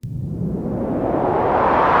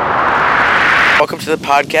Welcome to the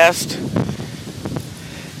podcast.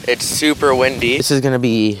 It's super windy. This is going to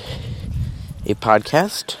be a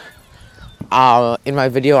podcast. In my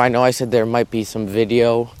video, I know I said there might be some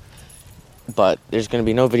video, but there's going to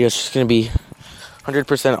be no video. It's just going to be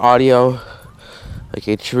 100% audio, like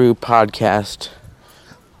a true podcast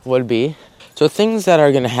would be. So things that are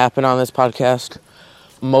going to happen on this podcast,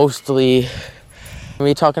 mostly I'm going to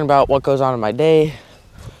be talking about what goes on in my day.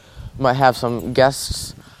 Might have some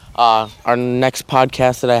guests. Our next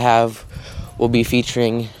podcast that I have will be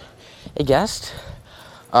featuring a guest.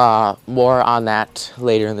 More on that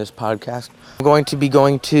later in this podcast. I'm going to be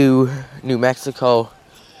going to New Mexico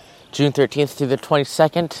June 13th through the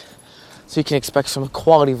 22nd, so you can expect some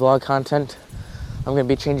quality vlog content. I'm going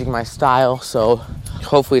to be changing my style, so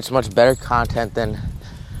hopefully it's much better content than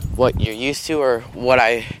what you're used to or what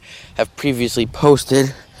I have previously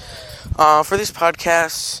posted. For these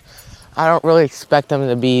podcasts, I don't really expect them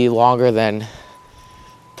to be longer than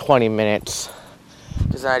 20 minutes,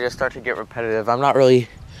 because then I just start to get repetitive. I'm not really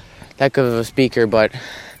that good of a speaker, but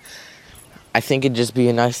I think it'd just be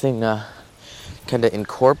a nice thing to kind of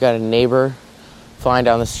incorporate. Got a neighbor flying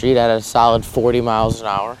down the street at a solid 40 miles an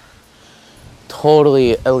hour.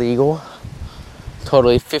 Totally illegal.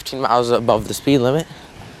 Totally 15 miles above the speed limit.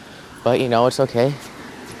 But, it's okay.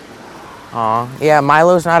 Yeah,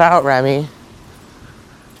 Milo's not out, Remy.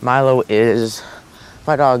 Milo is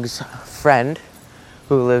my dog's friend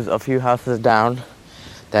who lives a few houses down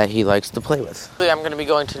that he likes to play with. I'm going to be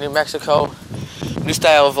going to New Mexico. New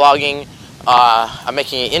style of vlogging. I'm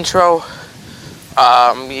making an intro.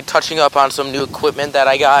 I'm going to be touching up on some new equipment that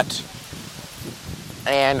I got.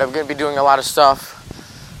 And I'm going to be doing a lot of stuff,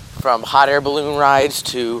 from hot air balloon rides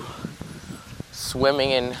to swimming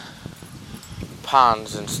in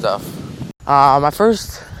ponds and stuff. My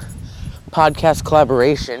first podcast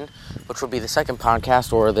collaboration, which will be the second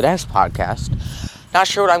podcast or the next podcast. Not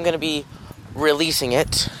sure what I'm going to be releasing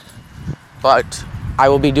it, but I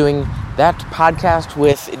will be doing that podcast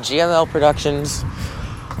with GML Productions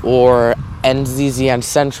or NZZN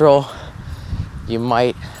Central. You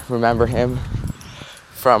might remember him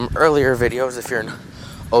from earlier videos if you're an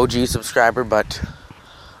OG subscriber, but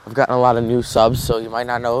I've gotten a lot of new subs, so you might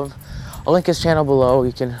not know him. I'll link his channel below.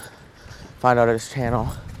 You can find out his channel.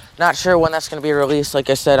 Not sure when that's going to be released.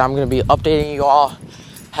 Like I said, I'm going to be updating you all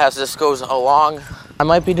as this goes along. I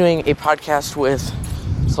might be doing a podcast with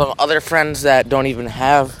some other friends that don't even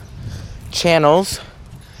have channels,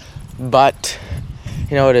 but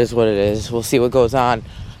it is what it is. We'll see what goes on.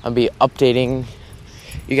 I'll be updating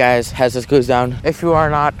you guys as this goes down. If you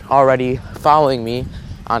are not already following me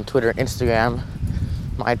on Twitter and Instagram,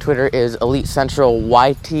 my Twitter is Elite Central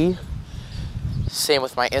YT. Same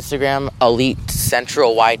with my Instagram, Elite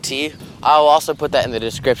Central YT. I'll also put that in the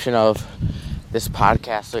description of this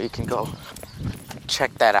podcast, so you can go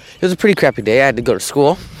check that out. It was a pretty crappy day. I had to go to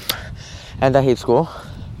school, and I hate school.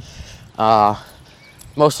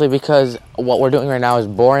 Mostly because what we're doing right now is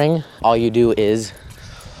boring. All you do is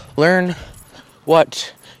learn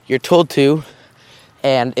what you're told to,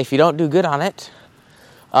 and if you don't do good on it,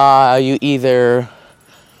 you either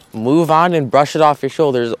move on and brush it off your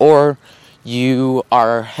shoulders, or you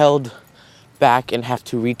are held back and have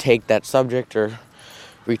to retake that subject or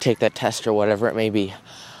retake that test or whatever it may be.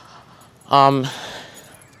 Another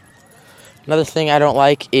thing I don't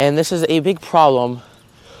like, and this is a big problem,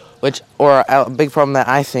 or a big problem that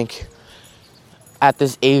I think at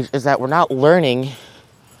this age, is that we're not learning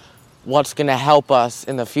what's going to help us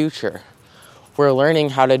in the future. We're learning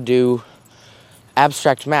how to do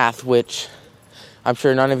abstract math, which I'm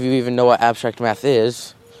sure none of you even know what abstract math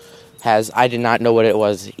is. I did not know what it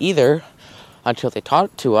was either until they taught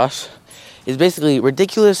it to us. It's basically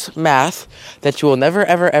ridiculous math that you will never,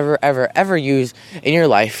 ever, ever, ever, ever use in your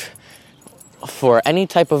life for any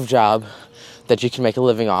type of job that you can make a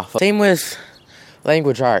living off of. Same with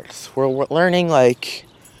language arts. We're learning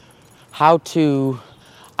how to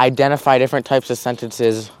identify different types of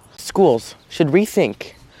sentences. Schools should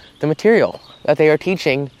rethink the material that they are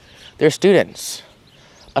teaching their students,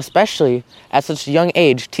 especially at such a young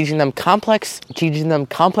age, teaching them complex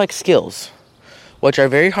skills, which are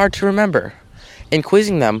very hard to remember, and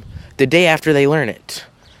quizzing them the day after they learn it.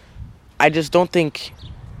 I just don't think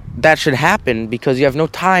that should happen, because you have no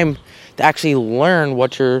time to actually learn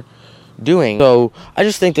what you're doing. So I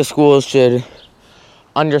just think the schools should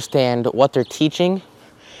understand what they're teaching,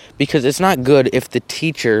 because it's not good if the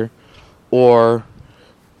teacher or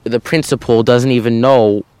the principal doesn't even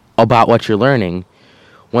know about what you're learning.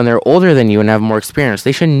 When they're older than you and have more experience,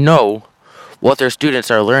 they should know what their students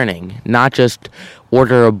are learning, not just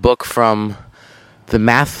order a book from the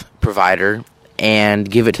math provider and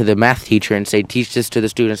give it to the math teacher and say, teach this to the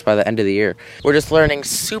students by the end of the year. We're just learning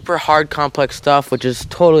super hard, complex stuff, which is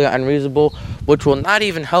totally unreasonable, which will not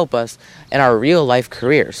even help us in our real life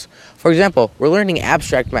careers. For example, we're learning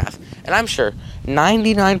abstract math, and I'm sure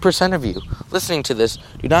 99% of you listening to this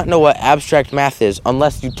do not know what abstract math is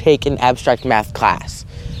unless you take an abstract math class.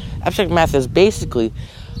 Abstract math is basically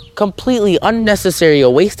completely unnecessary, a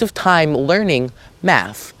waste of time learning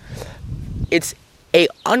math. It's a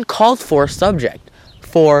uncalled for subject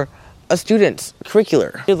for a student's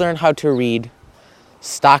curricular. We should learn how to read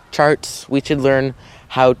stock charts. We should learn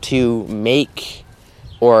how to make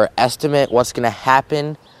or estimate what's going to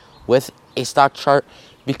happen with a stock chart,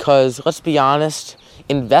 because let's be honest,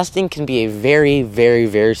 investing can be a very, very,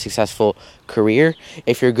 very successful career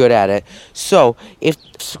if you're good at it. So if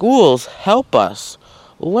schools help us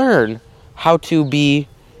learn how to be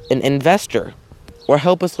an investor, or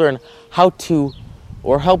help us learn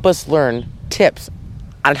tips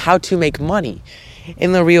on how to make money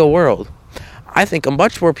in the real world, I think a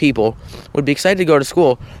bunch more people would be excited to go to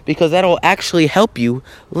school, because that'll actually help you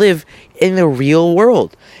live in the real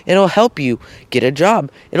world. It'll help you get a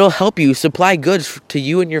job. It'll help you supply goods to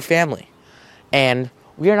you and your family. And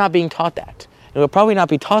we are not being taught that. And we'll probably not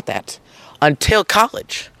be taught that until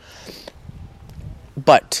college.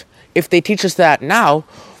 But if they teach us that now,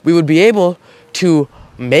 we would be able to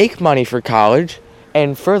make money for college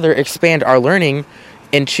and further expand our learning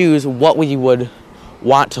and choose what we would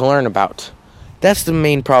want to learn about. That's the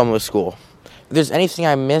main problem with school. If there's anything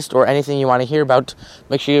I missed or anything you want to hear about,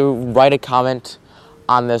 make sure you write a comment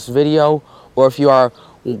on this video, or if you are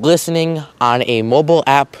listening on a mobile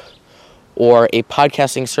app or a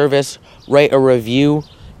podcasting service, write a review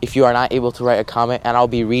if you are not able to write a comment, and I'll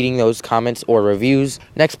be reading those comments or reviews.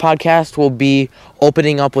 Next podcast will be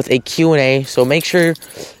opening up with a Q&A, so make sure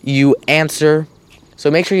you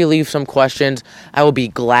leave some questions. I will be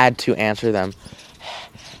glad to answer them.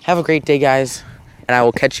 Have a great day, guys, and I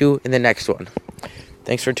will catch you in the next one.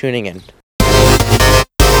 Thanks for tuning in.